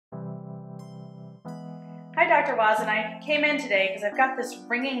Hi, Dr. Wazen. I came in today because I've got this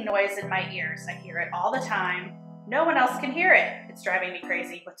ringing noise in my ears. I hear it all the time. No one else can hear it. It's driving me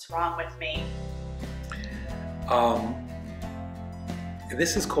crazy. What's wrong with me?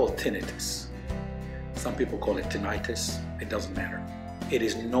 This is called tinnitus. Some people call it tinnitus. It doesn't matter. It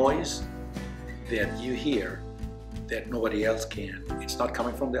is noise that you hear that nobody else can. It's not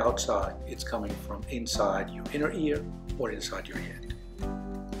coming from the outside. It's coming from inside your inner ear or inside your head.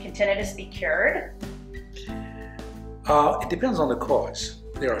 Can tinnitus be cured? It depends on the cause.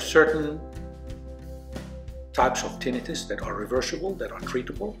 There are certain types of tinnitus that are reversible, that are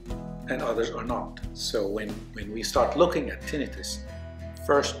treatable, and others are not. So when we start looking at tinnitus,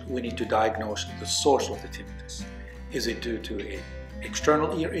 first we need to diagnose the source of the tinnitus. Is it due to an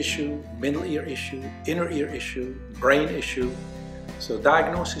external ear issue, middle ear issue, inner ear issue, brain issue? So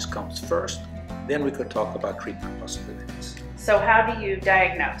diagnosis comes first, then we could talk about treatment possibilities. So how do you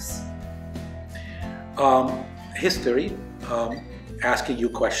diagnose? History, asking you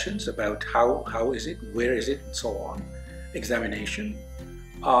questions about how is it, where is it, and so on. Examination,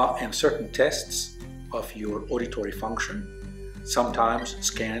 and certain tests of your auditory function. Sometimes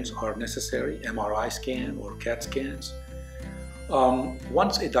scans are necessary, MRI scan or CAT scans.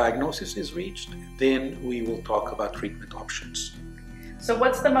 Once a diagnosis is reached, then we will talk about treatment options. So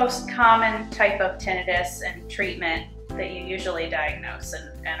what's the most common type of tinnitus and treatment that you usually diagnose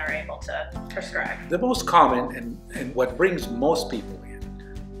and are able to prescribe? The most common and what brings most people in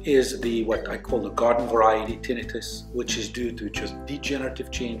is what I call the garden variety tinnitus, which is due to just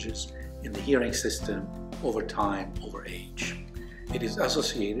degenerative changes in the hearing system over time, over age. It is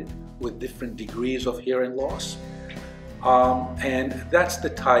associated with different degrees of hearing loss, and that's the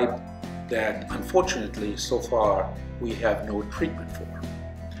type that unfortunately so far we have no treatment for.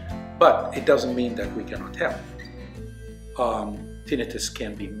 But it doesn't mean that we cannot help. Tinnitus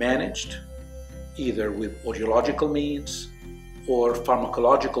can be managed either with audiological means or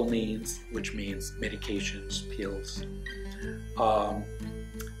pharmacological means, which means medications, pills,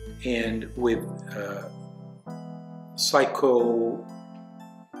 and with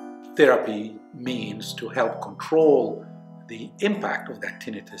psychotherapy means to help control the impact of that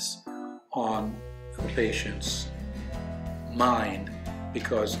tinnitus on the patient's mind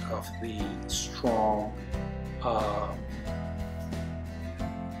because of the strong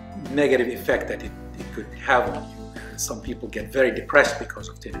negative effect that it could have on you. Some people get very depressed because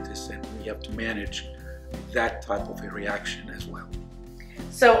of tinnitus, and we have to manage that type of a reaction as well.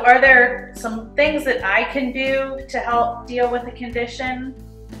 So are there some things that I can do to help deal with the condition?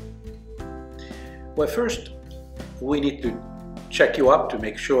 Well, first we need to check you up to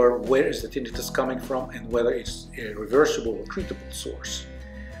make sure where is the tinnitus coming from and whether it's a reversible or treatable source.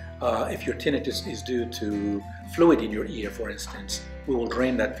 If your tinnitus is due to fluid in your ear, for instance, we will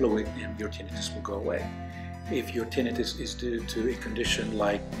drain that fluid and your tinnitus will go away. If your tinnitus is due to a condition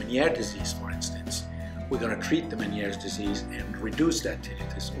like Meniere's disease, for instance, we're going to treat the Meniere's disease and reduce that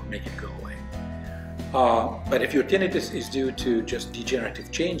tinnitus or make it go away. But if your tinnitus is due to just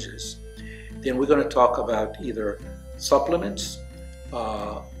degenerative changes, then we're going to talk about either supplements,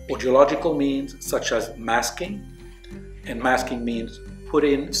 audiological means such as masking, and masking means put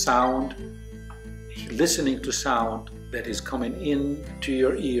in sound, listening to sound that is coming in to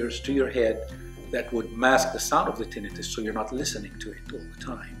your ears, to your head, that would mask the sound of the tinnitus so you're not listening to it all the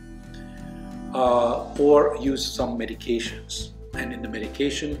time. Or use some medications. And in the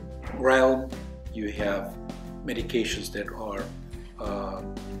medication realm, you have medications that are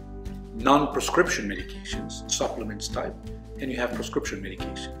non-prescription medications, supplements type, and you have prescription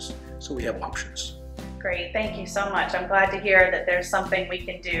medications. So we have options. Great, thank you so much. I'm glad to hear that there's something we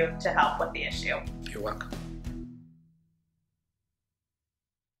can do to help with the issue. You're welcome.